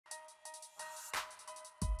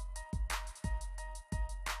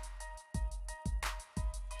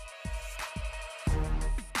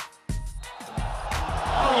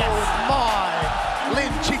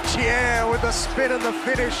the spin and the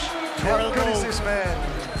finish. How good is this man?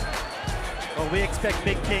 Well, we expect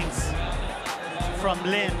big things from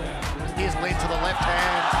Lin. Here's Lin to the left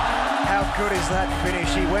hand. How good is that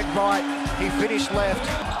finish? He went right, he finished left.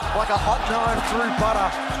 Like a hot knife through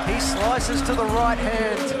butter. He slices to the right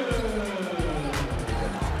hand.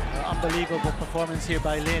 Unbelievable performance here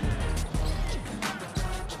by Lin.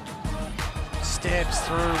 Steps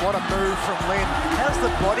through, what a move from Lin. How's the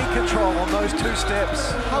body control on those two steps?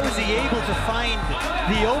 How is he able to find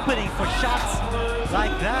the opening for shots like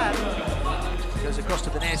that? Goes across to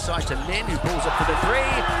the near side to Lin, who pulls up for the three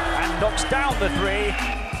and knocks down the three.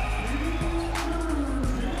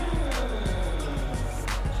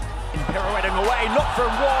 Pirouetting away, not from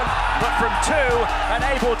one, but from two, and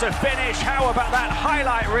able to finish. How about that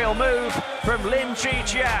highlight reel move from Lin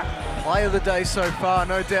Chih-Chieh? Play of the day so far,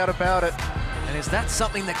 no doubt about it. And is that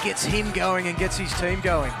something that gets him going and gets his team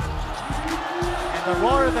going? And the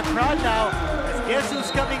roar of the crowd now, as guess who's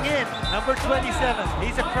coming in? Number 27,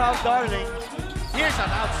 he's a crowd darling. Here's an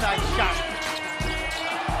outside shot.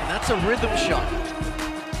 And that's a rhythm shot.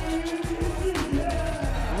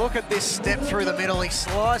 Look at this step through the middle. He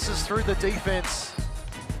slices through the defense.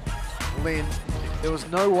 Lin, there was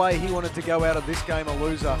no way he wanted to go out of this game a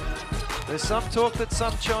loser. There's some talk that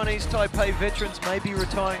some Chinese Taipei veterans may be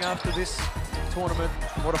retiring after this tournament.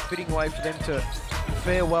 What a fitting way for them to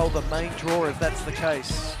farewell the main draw if that's the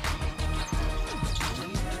case.